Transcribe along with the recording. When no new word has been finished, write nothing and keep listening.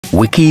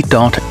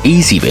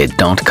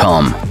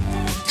wiki.ezvid.com.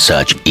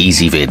 Search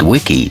Ezvid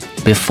Wiki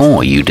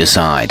before you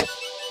decide.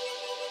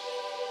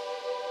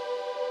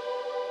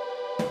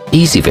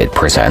 Ezvid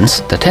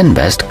presents the 10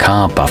 best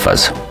car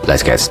buffers.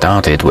 Let's get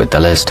started with the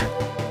list.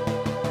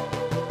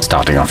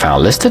 Starting off our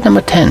list at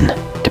number 10.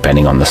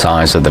 Depending on the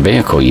size of the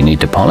vehicle you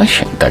need to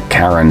polish, the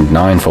Carrand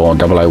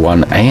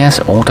 94001 AS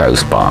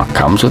Autospa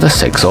comes with a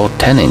 6 or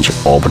 10-inch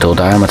orbital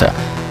diameter,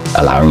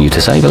 allowing you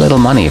to save a little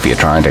money if you're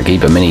trying to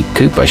keep a Mini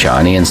Cooper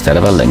shiny instead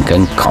of a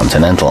Lincoln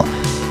Continental.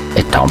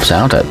 It tops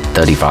out at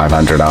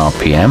 3500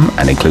 RPM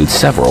and includes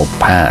several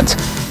pads.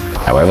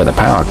 However, the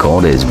power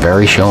cord is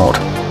very short.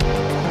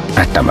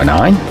 At number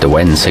 9, the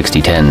Wen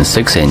 6010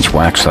 6-inch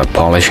waxer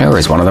polisher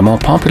is one of the more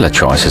popular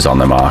choices on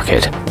the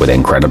market, with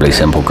incredibly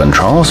simple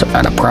controls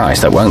and a price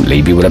that won't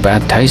leave you with a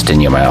bad taste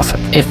in your mouth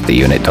if the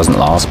unit doesn't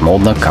last more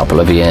than a couple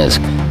of years.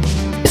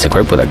 It's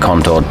equipped with a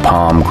contoured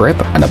palm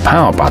grip and a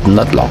power button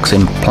that locks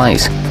in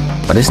place,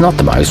 but it's not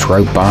the most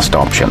robust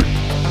option.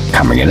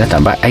 Coming in at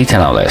number 8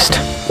 on our list,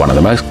 one of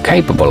the most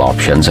capable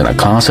options in a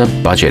class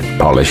of budget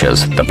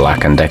polishers, the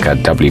Black & Decker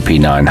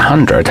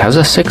WP900 has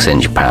a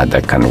 6-inch pad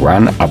that can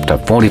run up to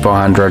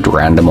 4400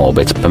 random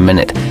orbits per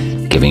minute,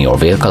 giving your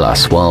vehicle a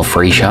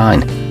swirl-free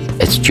shine.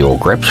 Its dual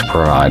grips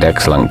provide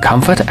excellent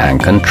comfort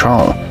and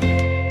control.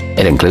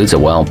 It includes a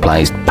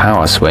well-placed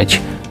power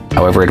switch,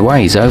 however it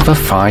weighs over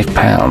 5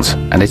 pounds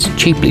and it's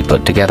cheaply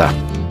put together.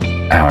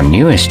 Our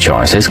newest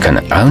choices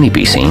can only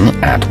be seen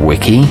at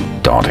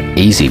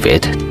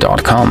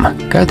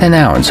wiki.ezvid.com. Go there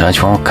now and search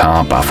for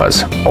car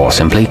buffers, or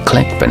simply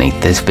click beneath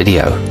this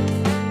video.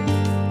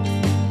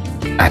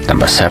 At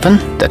number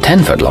 7, the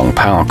 10-foot long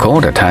power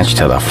cord attached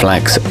to the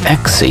Flex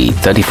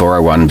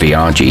XC3401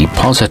 VRG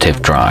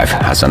positive drive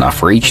has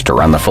enough reach to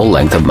run the full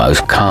length of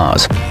most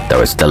cars,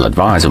 though it's still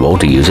advisable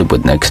to use it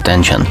with an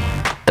extension.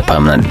 The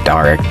permanent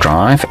direct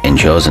drive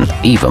ensures an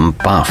even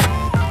buff.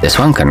 This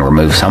one can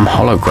remove some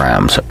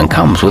holograms and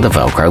comes with a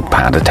Velcro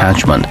pad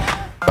attachment,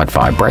 but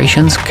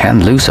vibrations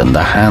can loosen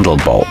the handle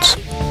bolts.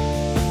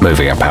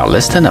 Moving up our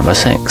list to number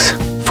 6.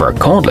 For a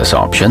cordless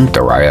option, the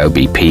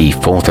ryobi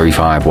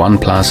P435 ONE+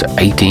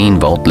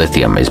 18-volt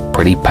lithium is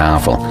pretty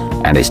powerful,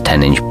 and its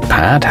 10-inch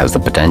pad has the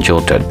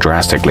potential to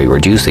drastically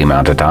reduce the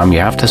amount of time you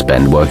have to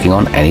spend working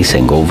on any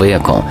single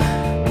vehicle.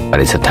 But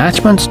its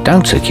attachments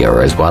don't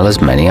secure as well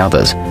as many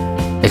others.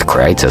 It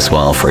creates a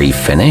swirl-free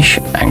finish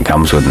and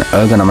comes with an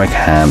ergonomic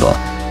handle.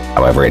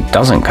 However, it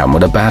doesn't come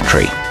with a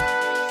battery.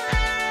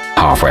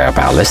 Halfway up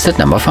our list at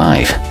number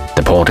 5.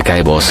 The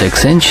Portacable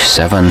 6-inch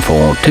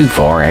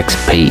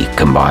 7424XP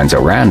combines a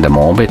random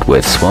orbit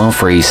with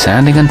swirl-free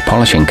sanding and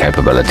polishing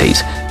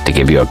capabilities to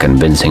give you a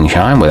convincing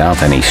shine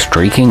without any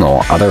streaking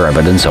or other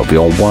evidence of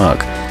your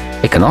work.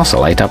 It can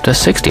oscillate up to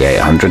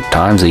 6,800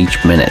 times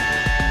each minute.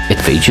 It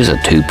features a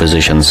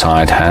 2-position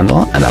side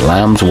handle and a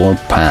lamb's wool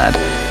pad,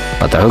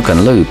 but the hook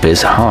and loop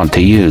is hard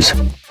to use.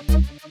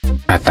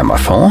 At number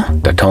 4,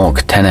 the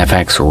torq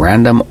 10FX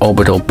Random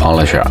Orbital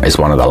Polisher is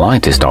one of the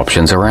lightest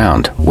options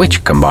around,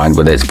 which combined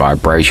with its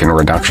vibration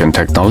reduction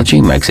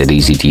technology makes it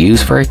easy to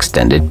use for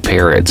extended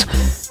periods.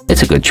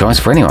 It's a good choice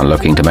for anyone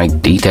looking to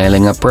make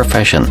detailing a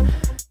profession.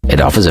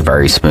 It offers a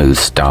very smooth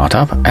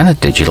startup and a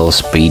digital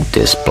speed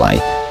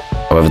display.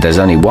 However, there's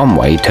only one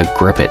way to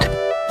grip it.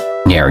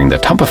 Nearing the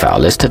top of our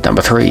list at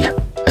number 3.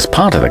 As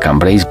part of the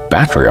company's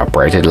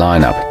battery-operated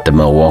lineup, the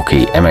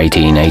Milwaukee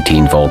M18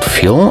 18-volt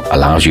fuel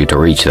allows you to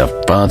reach the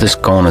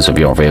furthest corners of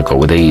your vehicle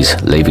with ease,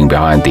 leaving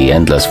behind the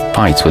endless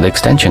fights with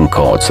extension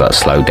cords that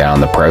slow down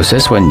the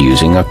process when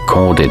using a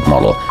corded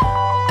model.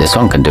 This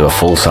one can do a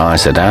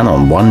full-size sedan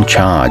on one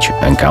charge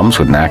and comes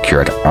with an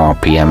accurate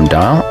RPM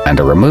dial and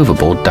a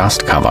removable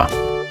dust cover.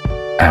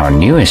 Our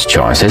newest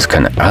choices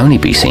can only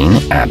be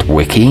seen at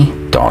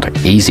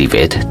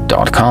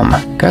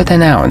wiki.ezvid.com. Go there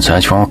now and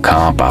search for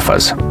car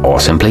buffers, or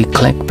simply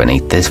click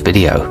beneath this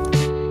video.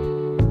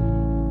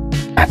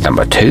 At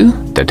number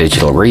 2, the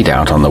digital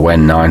readout on the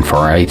Wen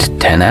 948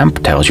 10A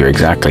tells you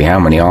exactly how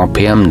many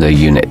RPM the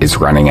unit is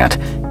running at,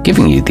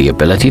 giving you the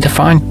ability to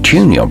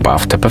fine-tune your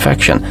buff to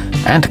perfection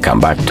and to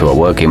come back to a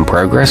work in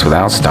progress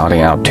without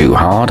starting out too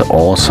hard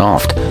or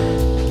soft.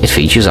 It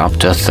features up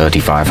to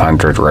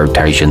 3,500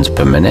 rotations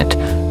per minute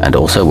and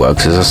also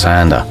works as a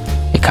sander.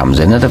 It comes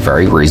in at a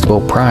very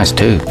reasonable price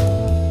too.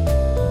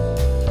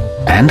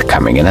 And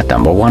coming in at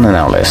number 1 on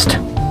our list,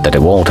 the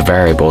dewalt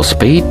variable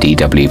speed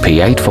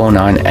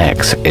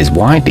DWP849X is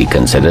widely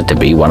considered to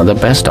be one of the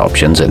best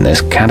options in this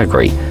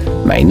category,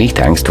 mainly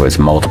thanks to its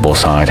multiple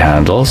side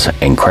handles,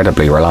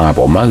 incredibly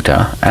reliable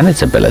motor, and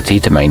its ability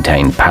to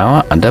maintain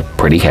power under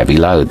pretty heavy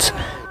loads.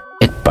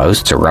 It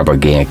boasts a rubber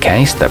gear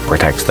case that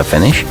protects the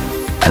finish,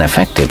 an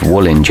effective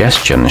wool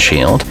ingestion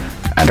shield,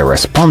 and a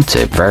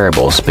responsive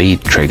variable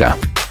speed trigger.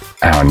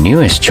 Our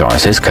newest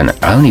choices can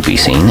only be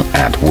seen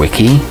at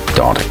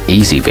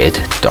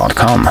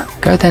wiki.ezvid.com.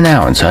 Go there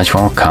now and search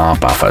for car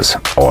buffers,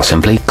 or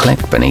simply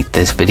click beneath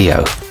this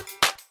video.